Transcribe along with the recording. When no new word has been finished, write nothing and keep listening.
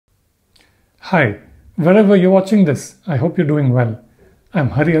Hi, wherever you're watching this, I hope you're doing well. I'm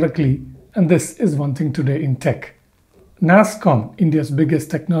Hari Arakli, and this is One Thing Today in Tech. Nasscom, India's biggest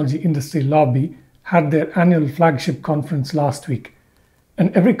technology industry lobby, had their annual flagship conference last week,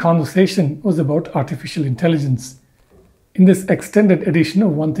 and every conversation was about artificial intelligence. In this extended edition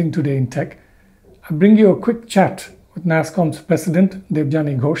of One Thing Today in Tech, I bring you a quick chat with Nasscom's president,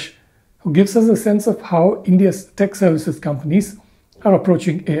 Debjani Ghosh, who gives us a sense of how India's tech services companies are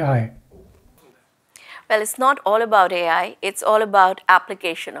approaching AI. Well, it's not all about AI, it's all about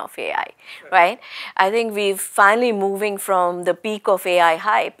application of AI, right? I think we've finally moving from the peak of AI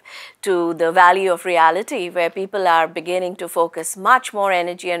hype to the valley of reality, where people are beginning to focus much more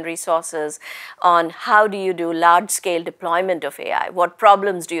energy and resources on how do you do large-scale deployment of AI, what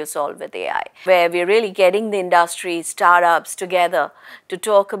problems do you solve with AI, where we're really getting the industry, startups together to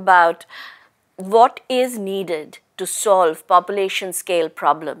talk about what is needed to solve population scale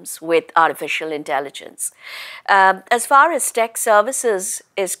problems with artificial intelligence. As far as tech services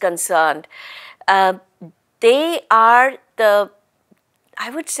is concerned, they are I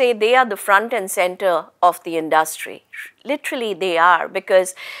would say they are the front and center of the industry. Literally they are,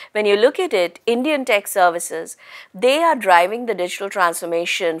 because when you look at it, Indian tech services, they are driving the digital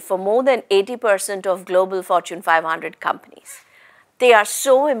transformation for more than 80% of global Fortune 500 companies. They are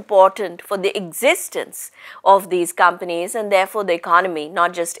so important for the existence of these companies and therefore the economy,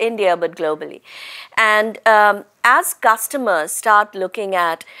 not just India but globally. And as customers start looking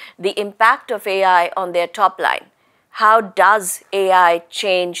at the impact of AI on their top line, how does AI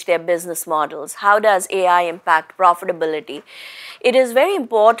change their business models? How does AI impact profitability? It is very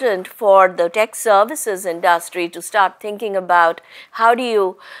important for the tech services industry to start thinking about how do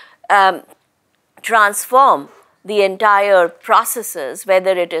you transform the entire processes,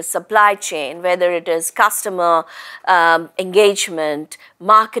 whether it is supply chain, whether it is customer engagement,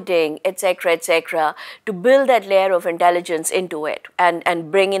 marketing, etc., to build that layer of intelligence into it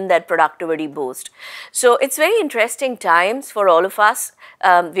and bring in that productivity boost. So it's very interesting times for all of us.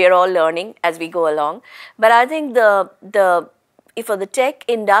 We are all learning as we go along. But I think for the tech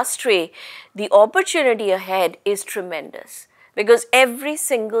industry, the opportunity ahead is tremendous, because every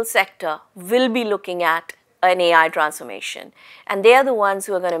single sector will be looking at an AI transformation, and they are the ones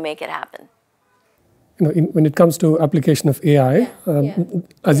who are going to make it happen. When it comes to application of AI,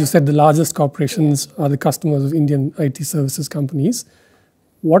 as you said, the largest corporations are the customers of Indian IT services companies.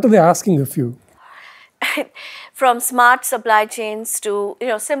 What are they asking of you? From smart supply chains to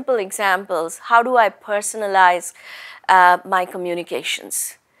simple examples. How do I personalize my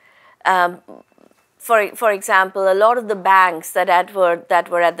communications? For example, a lot of the banks that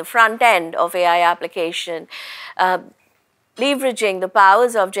were at the front end of AI application, leveraging the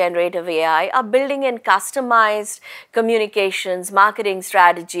powers of generative AI, are building in customized communications, marketing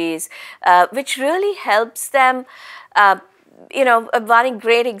strategies, which really helps them. One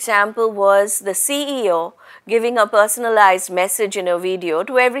great example was the CEO giving a personalized message in a video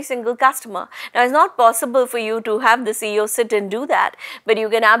to every single customer. Now, it's not possible for you to have the CEO sit and do that, but you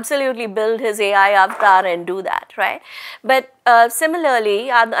can absolutely build his AI avatar and do that, right? But similarly,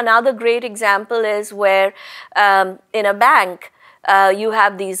 another great example is where in a bank, you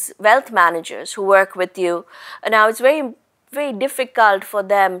have these wealth managers who work with you. Now, it's very, very difficult for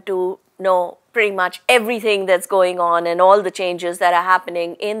them to know pretty much everything that's going on and all the changes that are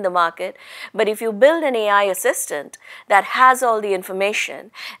happening in the market. But if you build an AI assistant that has all the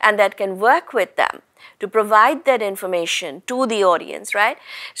information and that can work with them to provide that information to the audience, right?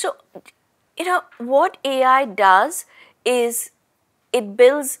 So, what AI does is it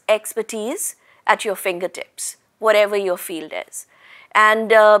builds expertise at your fingertips, whatever your field is.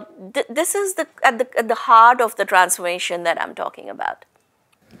 And this is at the heart of the transformation that I'm talking about.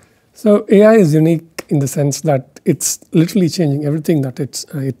 So AI is unique in the sense that it's literally changing everything that it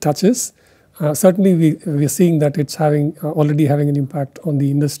touches. Certainly, we are seeing that it's already having an impact on the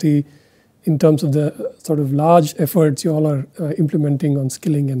industry in terms of the sort of large efforts you all are implementing on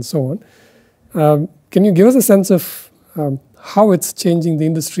skilling and so on. Can you give us a sense of how it's changing the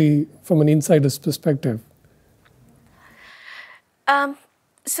industry from an insider's perspective?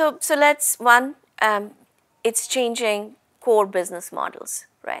 So it's changing core business models,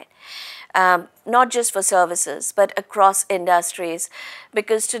 right? Not just for services, but across industries.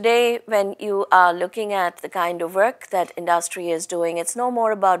 Because today, when you are looking at the kind of work that industry is doing, it's no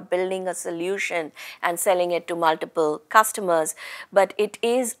more about building a solution and selling it to multiple customers, but it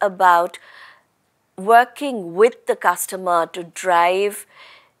is about working with the customer to drive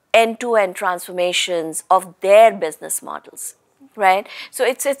end-to-end transformations of their business models. right? So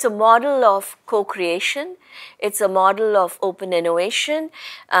it's a model of co-creation, it's a model of open innovation,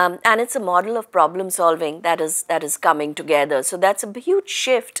 and it's a model of problem solving that is coming together. So that's a huge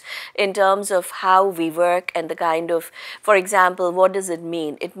shift in terms of how we work and the kind of, for example, what does it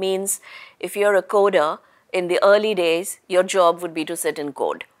mean? It means if you're a coder, in the early days, your job would be to sit and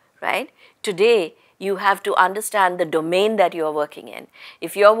code, right? Today, you have to understand the domain that you're working in.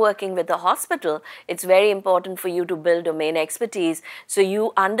 If you're working with a hospital, it's very important for you to build domain expertise so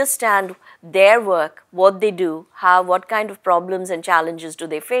you understand their work, what they do, what kind of problems and challenges do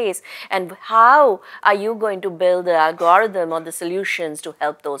they face, and how are you going to build the algorithm or the solutions to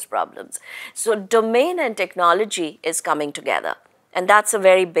help those problems. So domain and technology is coming together, and that's a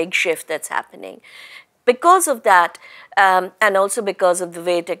very big shift that's happening. Because of that, and also because of the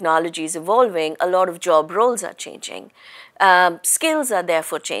way technology is evolving, a lot of job roles are changing. Skills are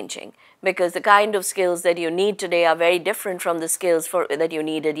therefore changing, because the kind of skills that you need today are very different from the skills that you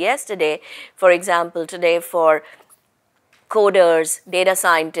needed yesterday. For example, today for coders, data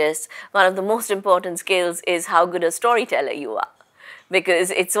scientists, one of the most important skills is how good a storyteller you are, because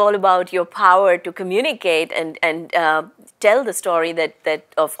it's all about your power to communicate and tell the story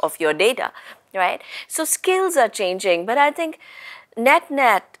of your data, right? So skills are changing, but I think net,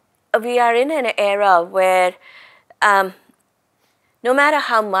 we are in an era where no matter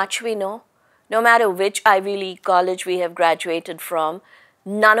how much we know, no matter which Ivy League college we have graduated from,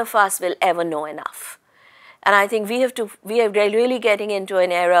 none of us will ever know enough. And I think we are really getting into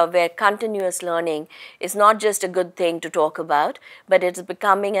an era where continuous learning is not just a good thing to talk about, but it's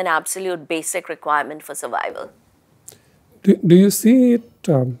becoming an absolute basic requirement for survival. Do you see it?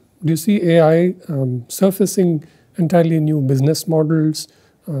 Do you see AI surfacing entirely new business models?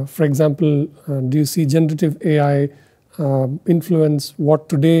 For example, do you see generative AI influence what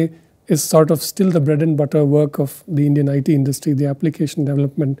today is sort of still the bread and butter work of the Indian IT industry, the application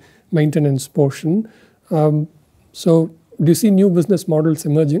development maintenance portion? So do you see new business models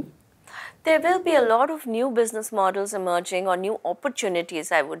emerging? There will be a lot of new business models emerging, or new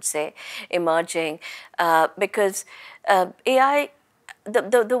opportunities, I would say, emerging, because AI,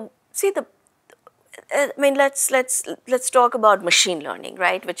 I mean, let's talk about machine learning,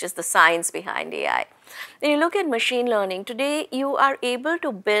 right, which is the science behind AI. When you look at machine learning today, you are able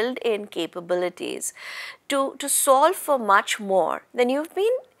to build in capabilities to solve for much more than you've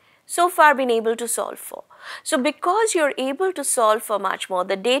been so far been able to solve for. So because you're able to solve for much more,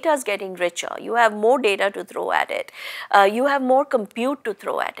 the data is getting richer, you have more data to throw at it, you have more compute to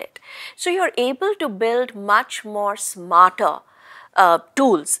throw at it. So you're able to build much more smarter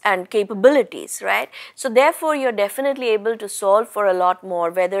tools and capabilities, right? So therefore, you're definitely able to solve for a lot more,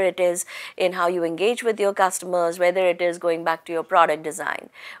 whether it is in how you engage with your customers, whether it is going back to your product design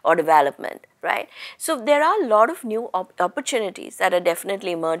or development, right? So there are a lot of new opportunities that are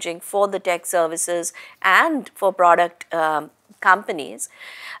definitely emerging for the tech services and for product companies.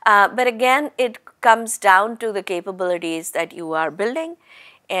 But again, it comes down to the capabilities that you are building,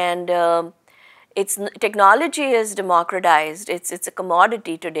 and technology is democratized. It's a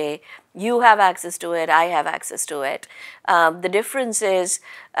commodity today. You have access to it. I have access to it. The difference is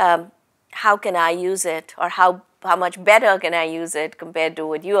how can I use it, or how much better can I use it compared to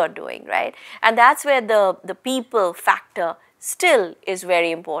what you are doing, right? And that's where the people factor still is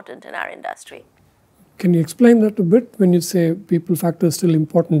very important in our industry. Can you explain that a bit when you say people factor is still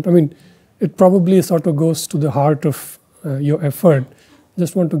important? I mean, it probably sort of goes to the heart of your effort.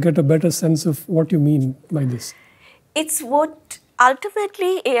 Just want to get a better sense of what you mean by this. It's what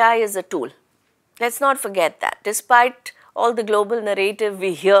ultimately AI is a tool. Let's not forget that. Despite all the global narrative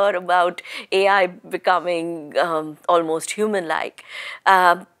we hear about AI becoming almost human-like,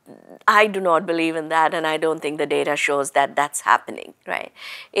 I do not believe in that, and I don't think the data shows that that's happening, right?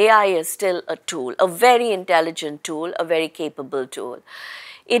 AI is still a tool, a very intelligent tool, a very capable tool.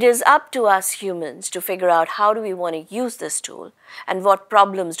 It is up to us humans to figure out how do we want to use this tool and what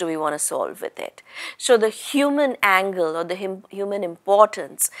problems do we want to solve with it. So the human angle or the human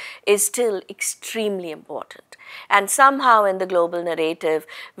importance is still extremely important. And somehow in the global narrative,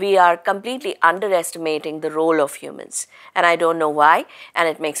 we are completely underestimating the role of humans. And I don't know why, and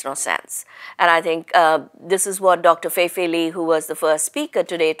it makes no sense. And I think this is what Dr. Fei-Fei Li, who was the first speaker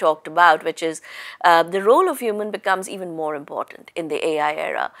today, talked about, which is the role of human becomes even more important in the AI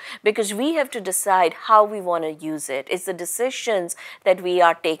era, because we have to decide how we want to use it. It's the decisions that we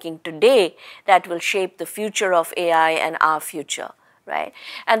are taking today that will shape the future of AI and our future. Right?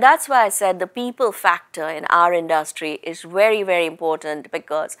 And that's why I said the people factor in our industry is very, very important,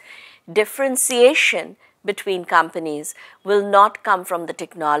 because differentiation between companies will not come from the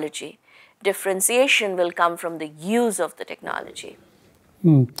technology. differentiation will come from the use of the technology.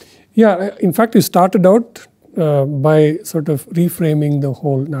 Yeah, in fact, you started out by sort of reframing the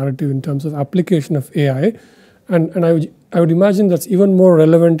whole narrative in terms of application of AI. And I would imagine that's even more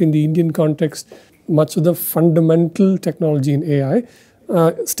relevant in the Indian context. Much of the fundamental technology in AI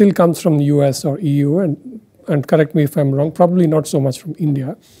still comes from the US or EU, and correct me if I'm wrong, probably not so much from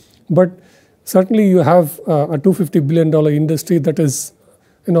India. But certainly you have a $250 billion industry that is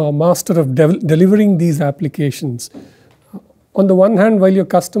a master of delivering these applications. On the one hand, while your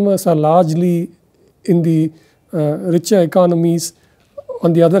customers are largely in the richer economies,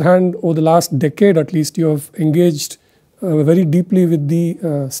 on the other hand, over the last decade at least, you have engaged very deeply with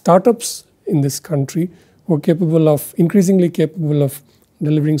the startups in this country who are increasingly capable of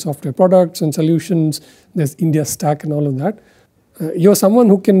delivering software products and solutions. There's India Stack and all of that. You're someone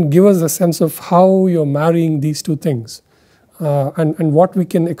who can give us a sense of how you're marrying these two things and what we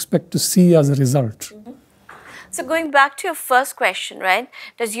can expect to see as a result. So going back to your first question, right?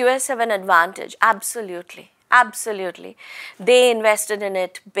 Does US have an advantage? Absolutely. Absolutely. They invested in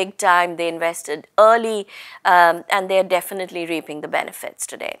it big time. They invested early, and they're definitely reaping the benefits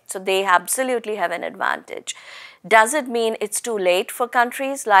today. So they absolutely have an advantage. Does it mean it's too late for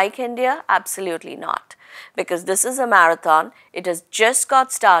countries like India? Absolutely not. Because this is a marathon, it has just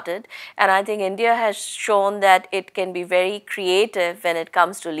got started, and I think India has shown that it can be very creative when it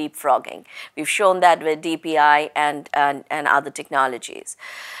comes to leapfrogging. We've shown that with DPI and other technologies.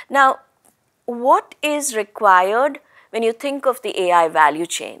 Now, what is required when you think of the AI value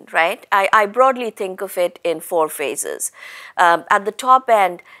chain, right? I broadly think of it in 4 phases. At the top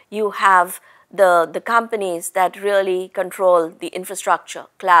end, you have the companies that really control the infrastructure,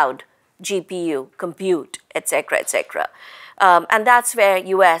 cloud, GPU, compute, etc., etc. And that's where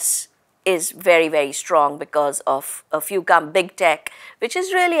US is very, very strong because of a few big tech, which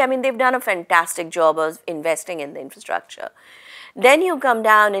is really, I mean, they've done a fantastic job of investing in the infrastructure. Then you come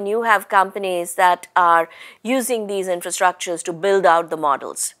down and you have companies that are using these infrastructures to build out the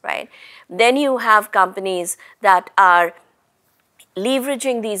models, right? Then you have companies that are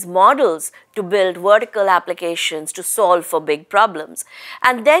leveraging these models to build vertical applications to solve for big problems.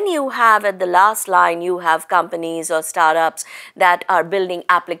 And then you have, at the last line, you have companies or startups that are building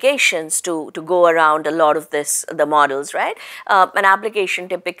applications to go around a lot of the models, right? An application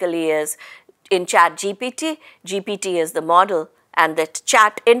typically is in ChatGPT. GPT is the model, and the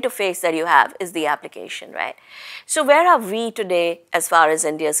chat interface that you have is the application, right? So where are we today as far as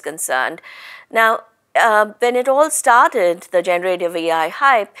India is concerned? Now, when it all started, the generative AI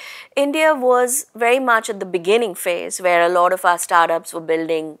hype, India was very much at the beginning phase where a lot of our startups were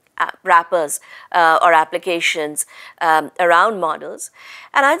building wrappers or applications around models.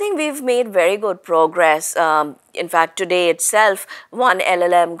 And I think we've made very good progress. In fact, today itself, one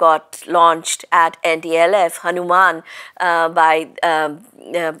LLM got launched at NTLF, Hanuman, by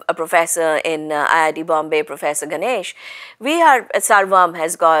a professor in IIT Bombay, Professor Ganesh. Sarvam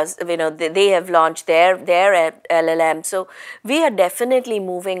has got, they have launched their LLM. So we are definitely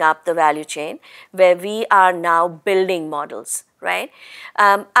moving up the value chain where we are now building models, right?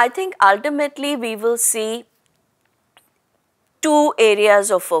 I think ultimately we will see 2 areas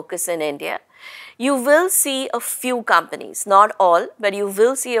of focus in India. You will see a few companies, not all, but you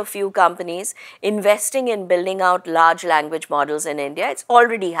will see a few companies investing in building out large language models in India. It's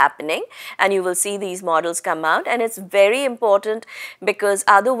already happening, and you will see these models come out, and it's very important because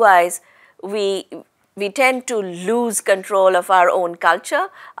otherwise we tend to lose control of our own culture,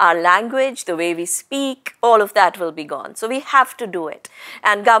 our language, the way we speak, all of that will be gone. So we have to do it,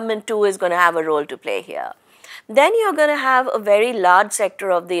 and government too is going to have a role to play here. Then you're going to have a very large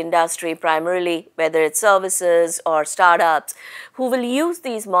sector of the industry, primarily whether it's services or startups, who will use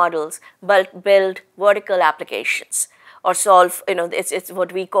these models but build vertical applications or solve, it's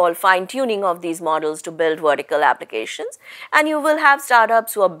what we call fine-tuning of these models to build vertical applications. And you will have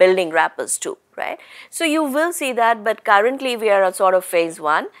startups who are building wrappers too, right? So you will see that, but currently we are at sort of phase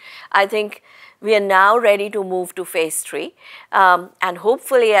 1. I think we are now ready to move to phase 3, and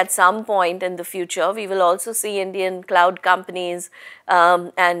hopefully at some point in the future, we will also see Indian cloud companies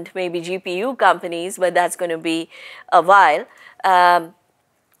and maybe GPU companies, but that's going to be a while.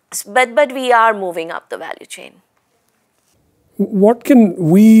 But we are moving up the value chain. What can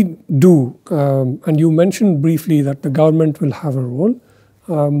we do? And you mentioned briefly that the government will have a role.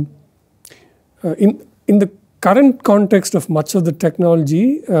 In the current context of much of the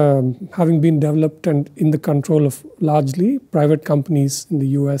technology having been developed and in the control of largely private companies in the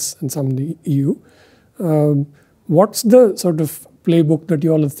US and some in the EU, what's the sort of playbook that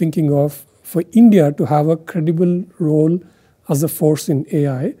you all are thinking of for India to have a credible role as a force in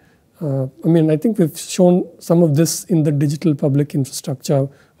AI? I mean, I think we've shown some of this in the digital public infrastructure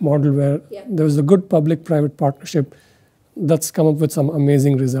model where there was a good public-private partnership that's come up with some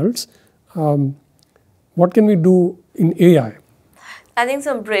amazing results. What can we do in AI? I think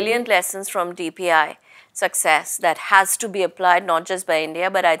some brilliant lessons from DPI success that has to be applied not just by India,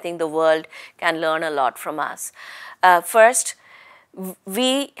 but I think the world can learn a lot from us. First,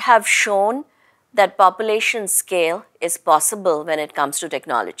 we have shown that population scale is possible when it comes to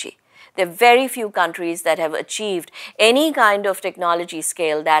technology. There are very few countries that have achieved any kind of technology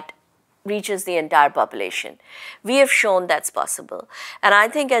scale that reaches the entire population. We have shown that's possible. And I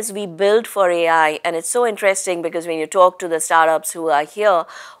think as we build for AI, and it's so interesting because when you talk to the startups who are here,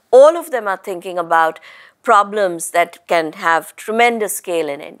 all of them are thinking about problems that can have tremendous scale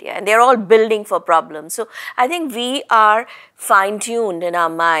in India, and they're all building for problems. So I think we are fine-tuned in our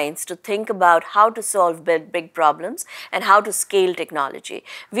minds to think about how to solve big problems and how to scale technology.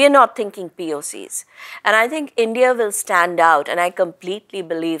 We are not thinking POCs. And I think India will stand out, and I completely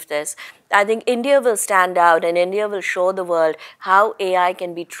believe this. I think India will stand out and India will show the world how AI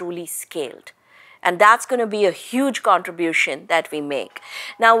can be truly scaled. And that's going to be a huge contribution that we make.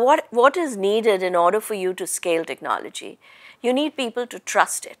 Now, what is needed in order for you to scale technology? You need people to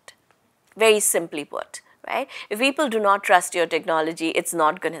trust it, very simply put, right? If people do not trust your technology, it's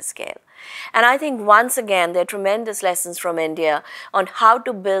not going to scale. And I think once again, there are tremendous lessons from India on how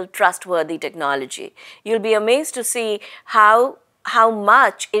to build trustworthy technology. You'll be amazed to see how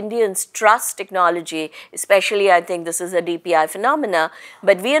much Indians trust technology, especially I think this is a DPI phenomena,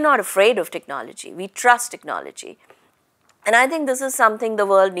 but we are not afraid of technology. We trust technology. And I think this is something the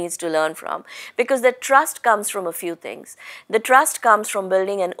world needs to learn from, because the trust comes from a few things. The trust comes from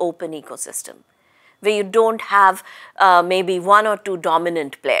building an open ecosystem where you don't have maybe one or two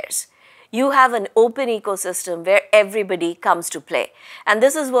dominant players. You have an open ecosystem where everybody comes to play. And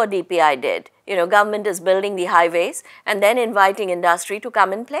this is what DPI did. You know, government is building the highways and then inviting industry to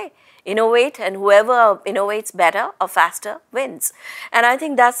come and play, innovate, and whoever innovates better or faster wins. And I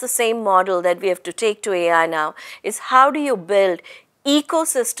think that's the same model that we have to take to AI now, is how do you build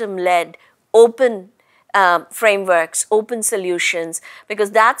ecosystem-led open frameworks, open solutions,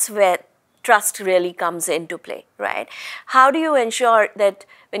 because that's where trust really comes into play, right? How do you ensure that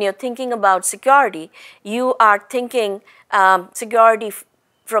when you're thinking about security, you are thinking security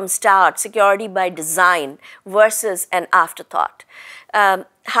from start, security by design versus an afterthought?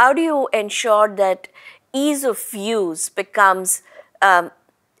 How do you ensure that ease of use becomes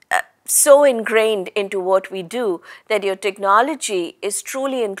so ingrained into what we do that your technology is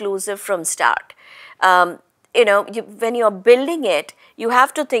truly inclusive from start? When you're building it, you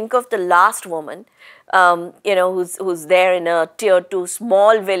have to think of the last woman, who's there in a tier 2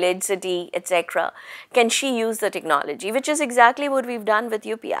 small village, city, etc. Can she use the technology? Which is exactly what we've done with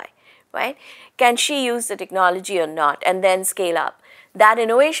UPI, right? Can she use the technology or not? And then scale up. That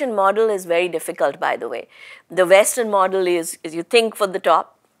innovation model is very difficult, by the way. The Western model is you think for the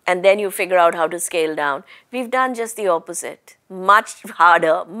top, and then you figure out how to scale down. We've done just the opposite. Much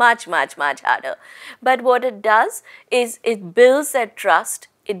harder, much harder. But what it does is it builds that trust,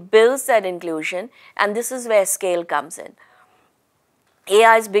 it builds that inclusion, and this is where scale comes in.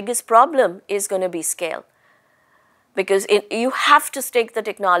 AI's biggest problem is going to be scale, because you have to take the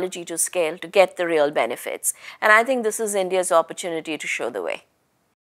technology to scale to get the real benefits. And I think this is India's opportunity to show the way.